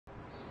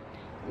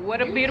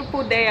What a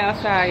beautiful day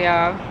outside,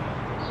 y'all.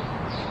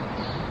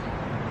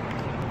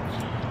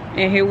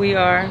 And here we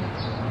are,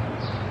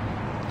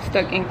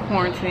 stuck in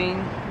quarantine,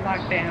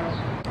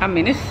 lockdown. I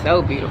mean, it's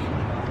so beautiful.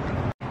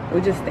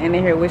 We're just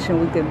standing here wishing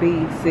we could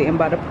be sitting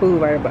by the pool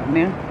right about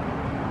now,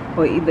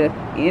 or either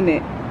in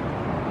it.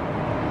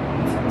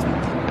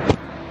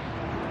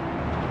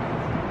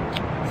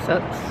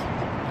 Sucks.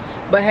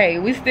 But hey,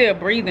 we still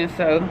breathing,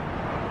 so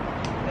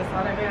That's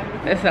all that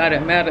matters. that's all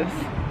that matters.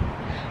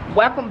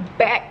 Welcome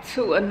back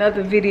to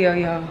another video,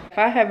 y'all. If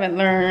I haven't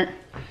learned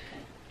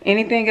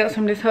anything else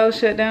from this whole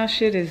shutdown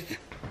shit, is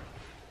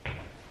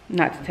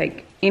not to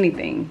take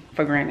anything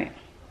for granted.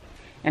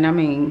 And I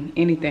mean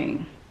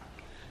anything.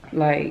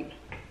 Like,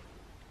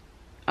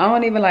 I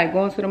don't even like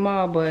going to the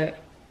mall, but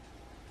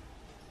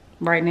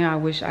right now I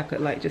wish I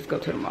could like just go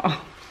to the mall.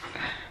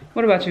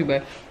 What about you,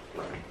 babe?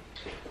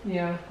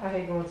 Yeah, I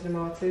hate going to the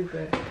mall too,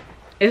 but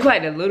It's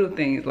like the little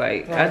things,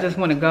 like I just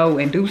want to go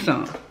and do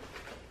something,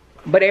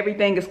 but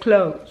everything is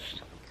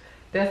closed.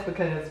 that's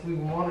because we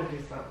want to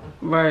do something.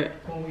 Right.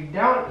 When we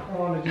don't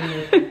want to do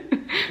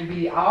anything, we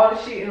be all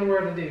the shit in the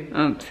world to do.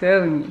 I'm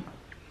telling you.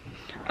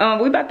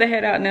 We about to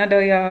head out now though,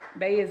 y'all.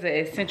 Bay is an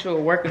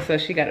essential worker, so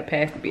she got a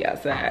pass to be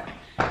outside.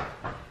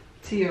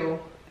 Till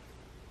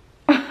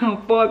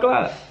 4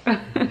 o'clock. 4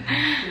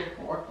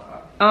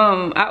 o'clock.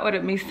 I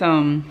ordered me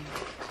some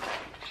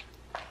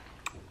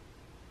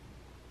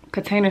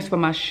containers for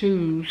my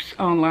shoes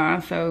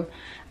online, so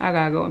I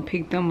gotta go and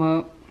pick them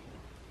up.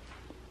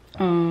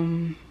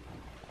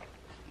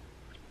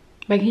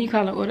 But can you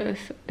call and order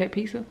us that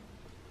pizza?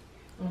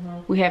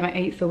 We haven't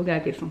ate, so we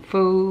gotta get some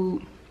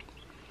food.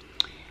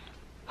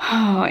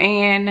 Oh,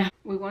 and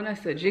we want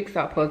us a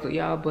jigsaw puzzle,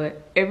 y'all,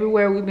 but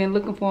everywhere we've been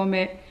looking for them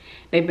at,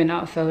 they've been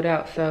all sold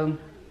out. So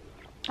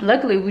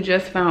luckily we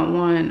just found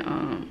one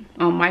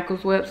on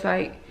Michael's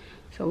website,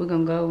 so we're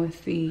gonna go and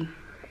see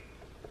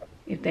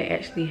if they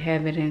actually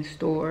have it in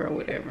store or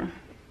whatever.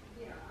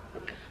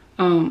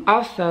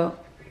 Also,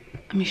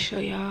 let me show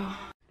y'all.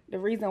 The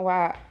reason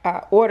why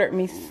I ordered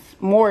me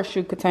more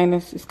shoe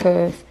containers is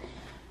because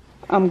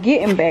I'm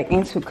getting back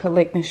into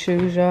collecting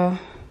shoes, y'all.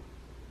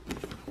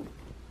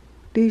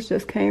 These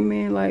just came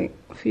in like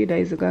a few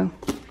days ago.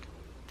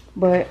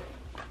 But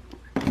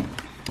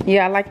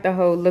yeah, I like the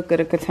whole look of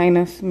the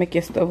containers. Make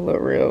your stuff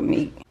look real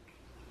neat.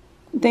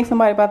 You think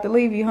somebody about to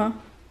leave you, huh?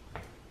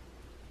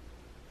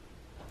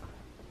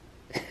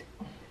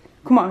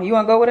 Come on, you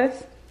wanna go with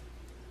us?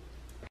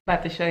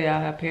 About to show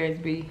y'all how Paris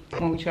be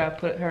when we try to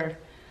put her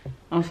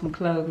on some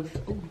clothes.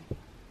 Ooh.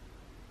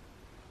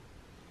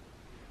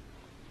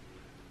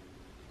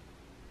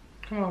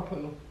 Come on,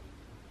 Pooh.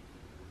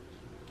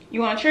 You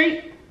want a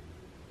treat?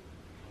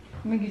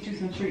 Let me get you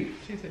some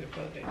treats. She said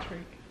fuck that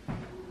treat.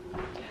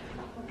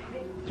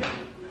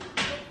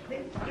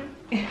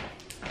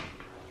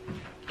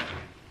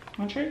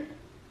 Want a treat?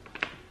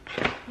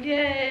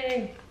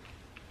 Yay!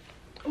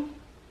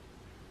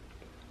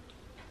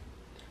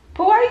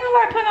 Pooh, why you don't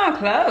like putting on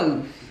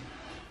clothes?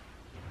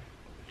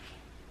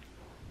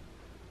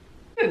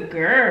 Good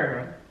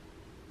girl.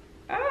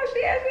 Oh,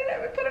 she actually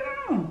let me put it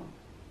on.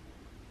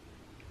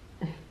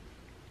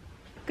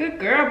 Good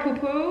girl, Pooh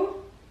Pooh.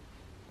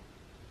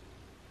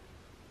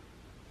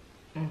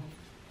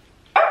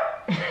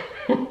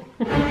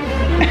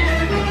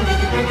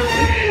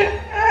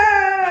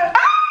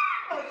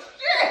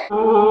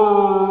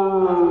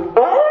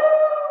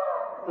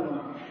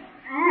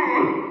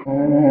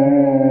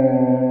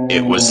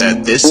 It was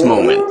at this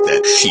moment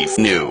that she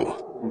knew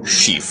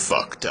she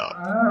fucked up.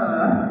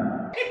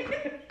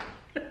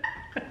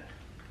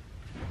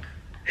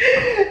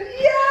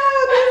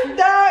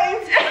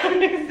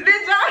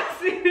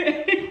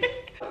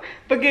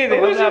 Forget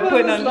it. I'm not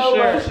putting on the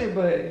shirt. Shit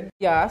button.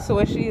 Yeah, I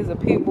swear she is a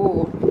pit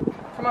bull.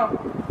 Come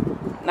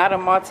on. Not a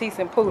Maltese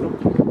and poodle.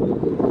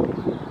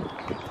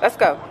 Let's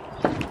go.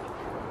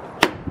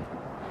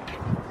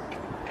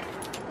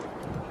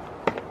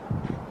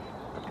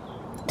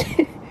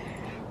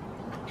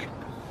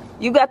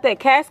 You got that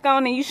cask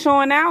on and you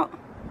showing out?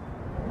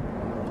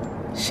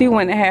 She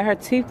went and had her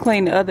teeth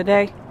cleaned the other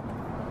day.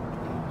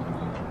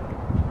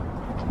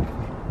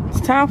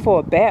 It's time for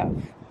a bath.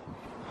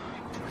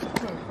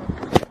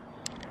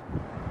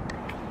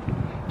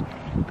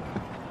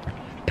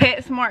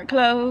 PetSmart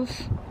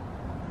clothes.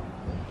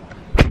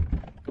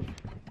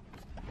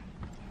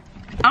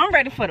 I'm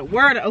ready for the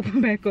world to open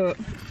back up.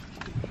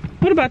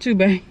 What about you,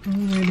 babe?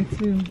 I'm ready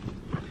too.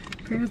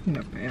 Paris in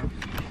a bath.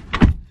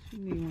 She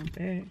need one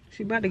bag.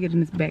 She about to get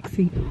in this back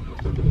seat.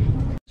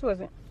 What was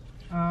it?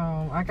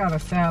 I got a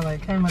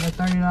salad. Came at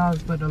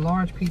 $30, but the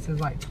large piece is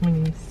like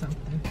 20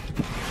 something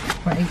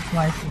for 8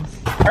 slices.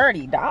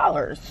 $30.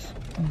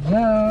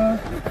 Yeah.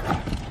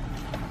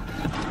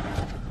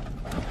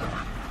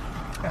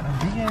 Got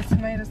a big ass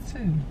tomatoes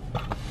too.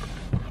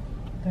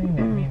 They ain't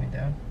that many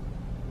though.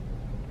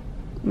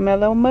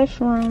 Mellow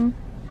mushroom.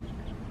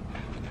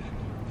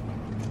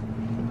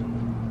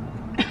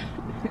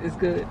 It's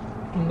good.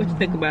 What you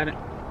think about it?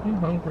 I'm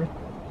hungry.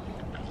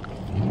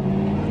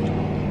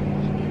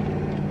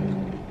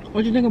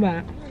 What you think about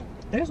it?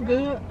 It's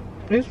good.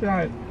 It's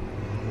like,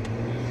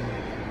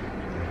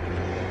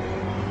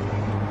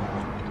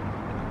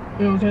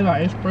 it don't taste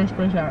like express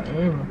fresh out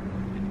ever.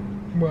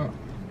 But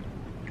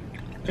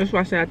That's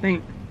why I said I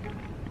think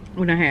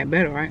we done had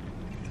better, right?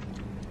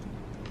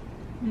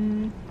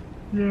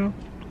 yeah.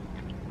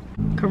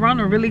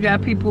 Corona really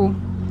got people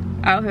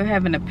out here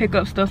having to pick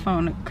up stuff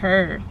on the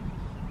curb.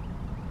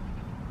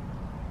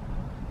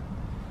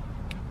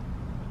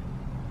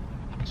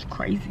 It's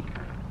crazy.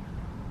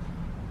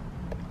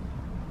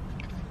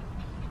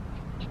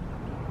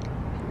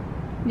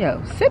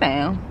 Yo, sit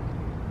down.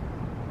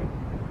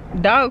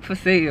 Dog for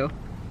sale.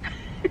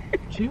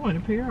 She went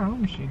to pick her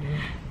home, she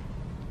did.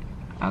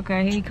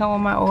 Okay, here you come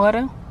with my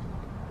order.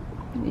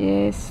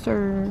 Yes,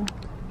 sir.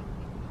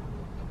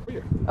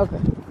 Okay.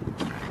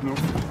 No.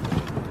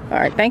 All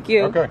right, thank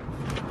you. Okay.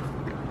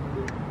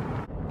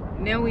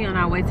 Now we on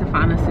our way to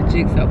find us a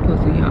jigsaw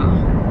puzzle, y'all.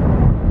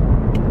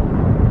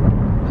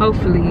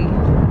 Hopefully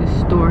the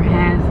store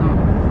has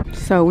them.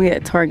 So we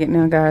at Target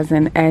now, guys,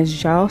 and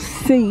as y'all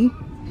see,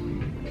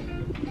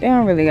 they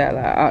don't really got a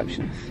lot of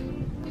options.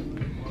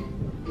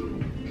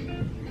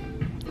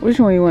 Which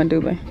one you want to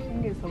do, babe? I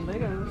can get some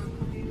Legos.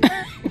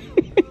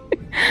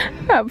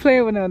 I'm not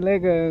playing with no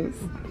Legos.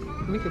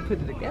 We can put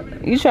it together.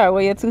 You try to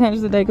weigh your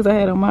 200s a day because I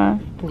had on mine.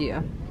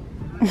 Yeah.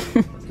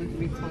 It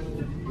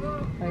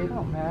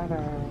don't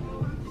matter.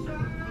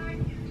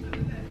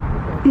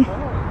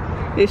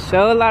 It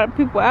show a lot of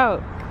people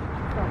out. A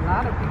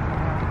lot of people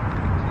out.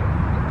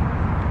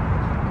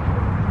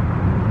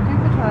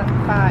 People try to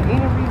find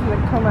any reason to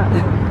come out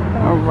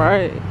All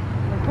right.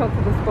 and come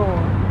to the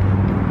store.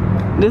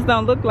 This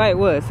don't look like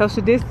what?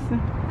 Social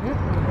distancing?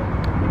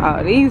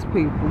 Oh, these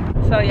people.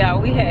 So y'all,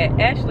 we had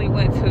actually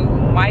went to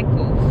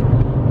Michael's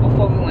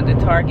before we went to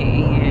Target,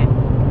 and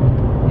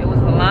it was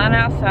a line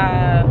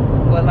outside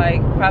with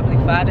like probably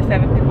 5 to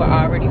 7 people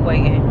already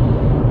waiting.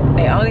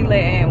 They only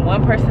let in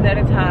one person at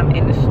a time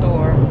in the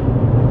store.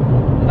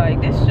 Like,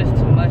 this is just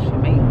too much for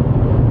me.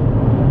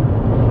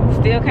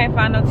 Still can't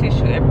find no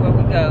tissue everywhere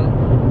we go.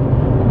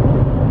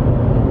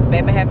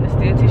 Baby having to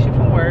steal tissue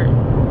from work.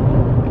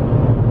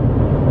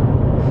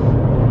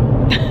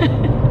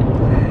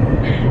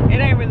 It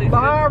ain't really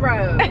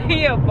Borrow.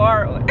 Yeah,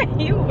 borrow.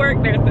 You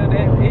work there, so that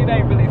it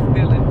ain't really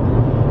stealing.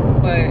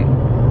 But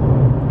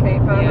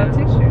Can't find no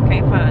tissue.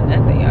 can't find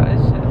nothing, y'all.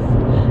 It's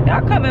just,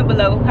 y'all comment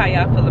below how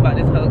y'all feel about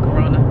this whole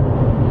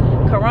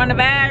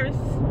coronavirus.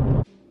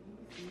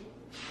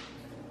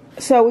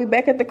 So we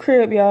back at the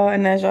crib, y'all,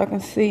 and as y'all can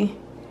see,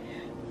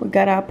 we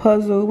got our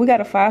puzzle. We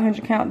got a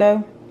 500 count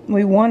though.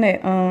 We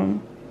wanted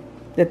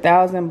the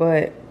 1,000,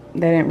 but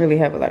they didn't really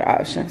have a lot of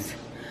options.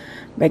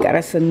 They got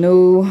us a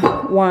new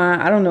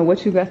wine. I don't know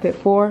what you got that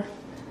for,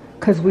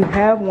 cause we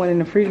have one in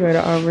the refrigerator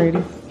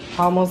already.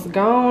 Almost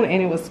gone,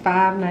 and it was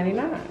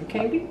 $5.99. You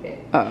can't beat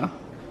that.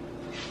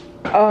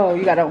 Oh,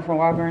 you got that one from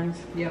Walgreens.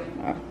 Yep.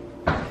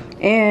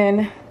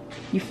 And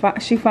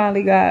she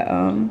finally got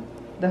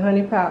The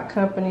Honey Pot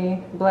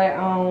Company, black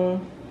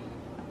owned.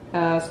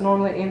 It's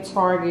normally in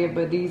Target,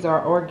 but these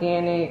are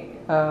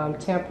organic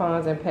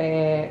tampons and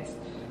pads.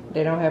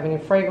 They don't have any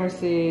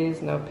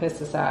fragrances, no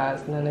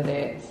pesticides, none of that.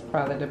 It's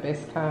probably the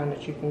best kind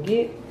that you can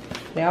get.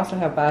 They also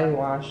have body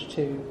wash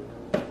too.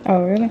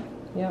 Oh, really?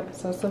 Yep,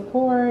 so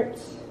support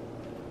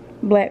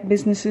Black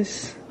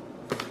businesses,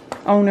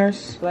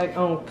 owners. black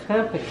owned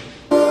company.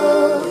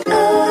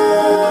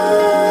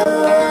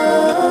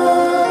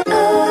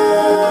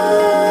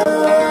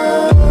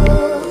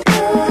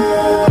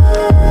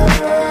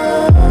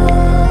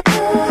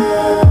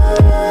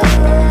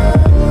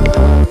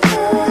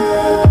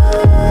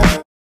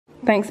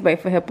 Thanks, babe,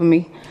 for helping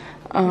me.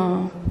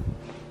 I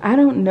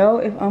don't know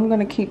if I'm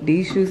gonna keep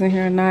these shoes in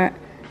here or not.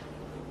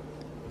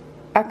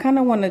 I kind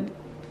of wanted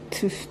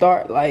to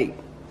start like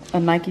a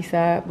Nike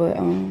side, but I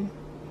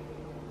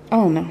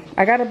don't know.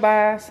 I gotta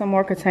buy some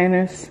more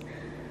containers,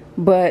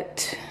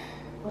 but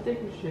I think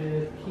we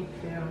should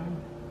keep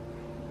them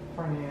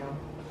for now.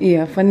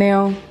 yeah, for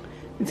now,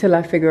 until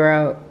I figure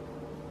out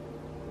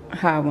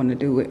how I want to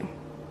do it.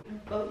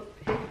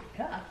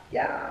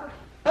 Yeah.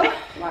 Oh,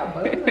 my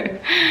bud.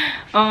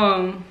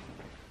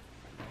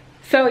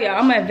 So yeah,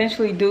 I'm gonna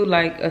eventually do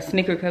like a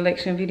sneaker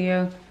collection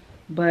video,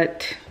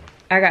 but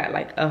I got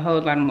like a whole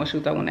lot of more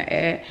shoes I want to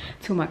add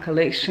to my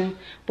collection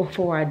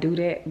before I do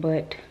that.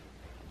 But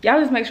y'all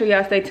just make sure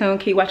y'all stay tuned,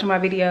 keep watching my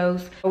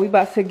videos. We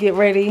about to get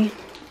ready,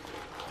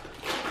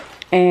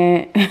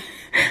 and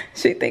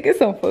she think it's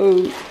some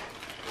food.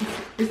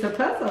 It's a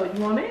puzzle.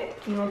 You want it?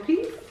 You want a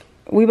piece?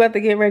 We about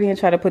to get ready and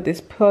try to put this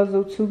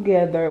puzzle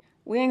together.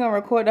 We ain't gonna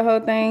record the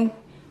whole thing,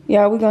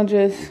 y'all. We gonna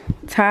just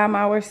time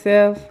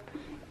ourselves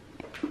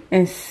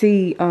and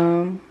see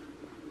how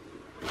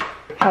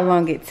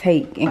long it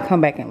take and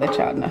come back and let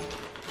y'all know.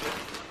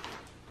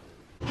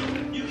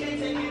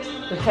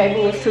 The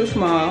table is too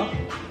small,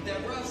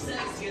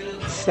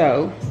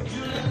 so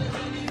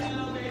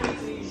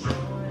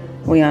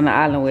we on the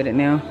island with it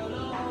now.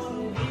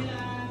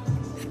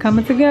 It's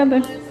coming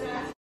together.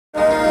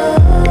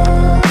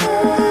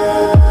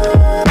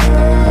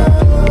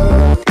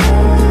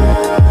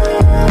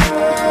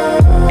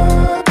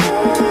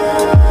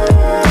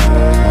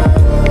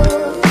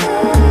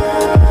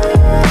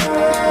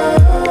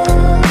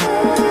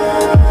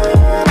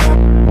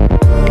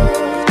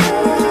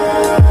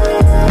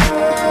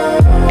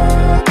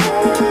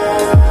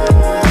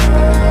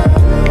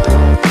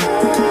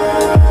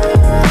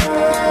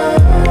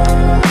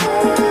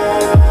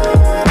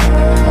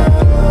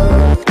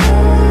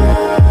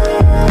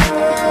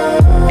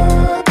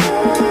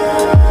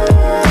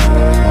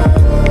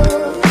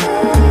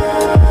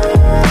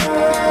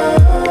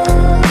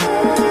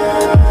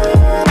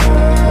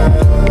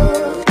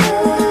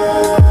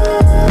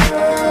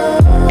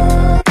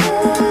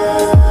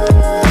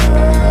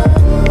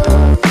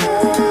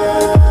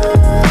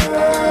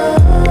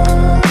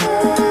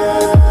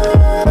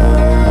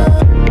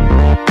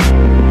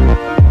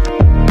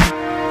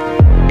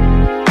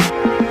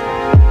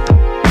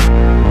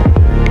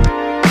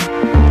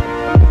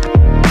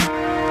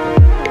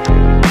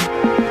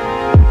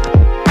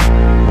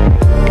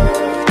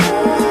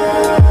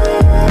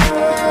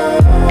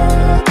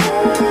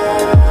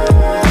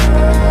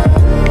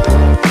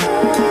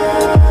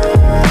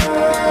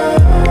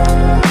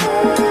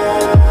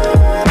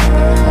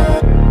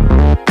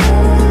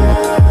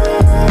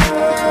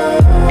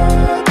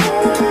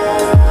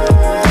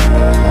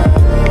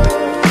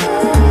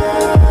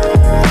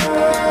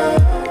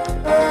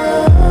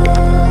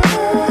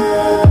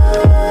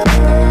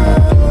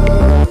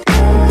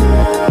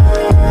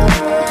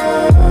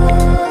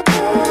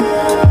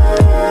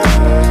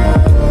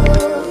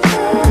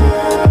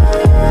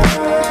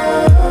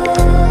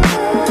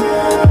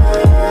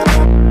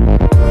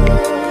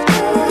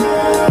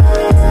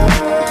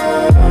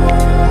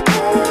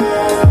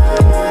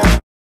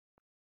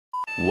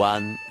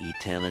 One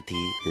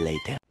eternity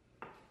later.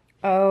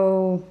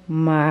 Oh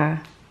my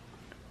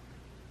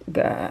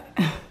God.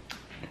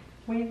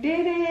 We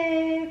did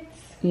it.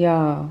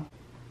 Y'all.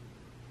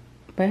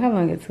 But how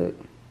long it took?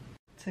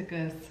 Took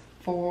us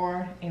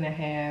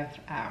 4.5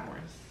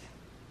 hours.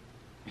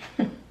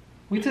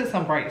 We took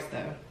some breaks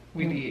though.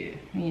 We did.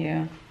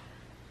 Yeah.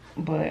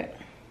 But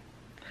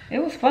it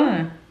was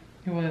fun.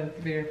 It was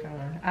very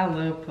fun. I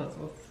love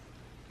puzzles.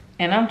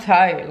 And I'm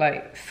tired,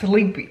 like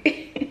sleepy.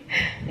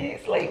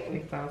 Sleepy.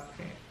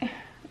 Exhausted.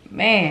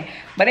 Man.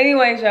 But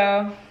anyways,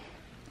 y'all.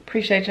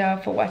 Appreciate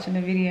y'all for watching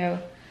the video.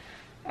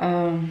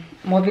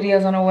 More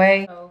videos on the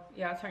way. So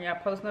y'all turn y'all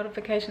post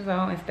notifications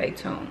on and stay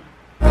tuned.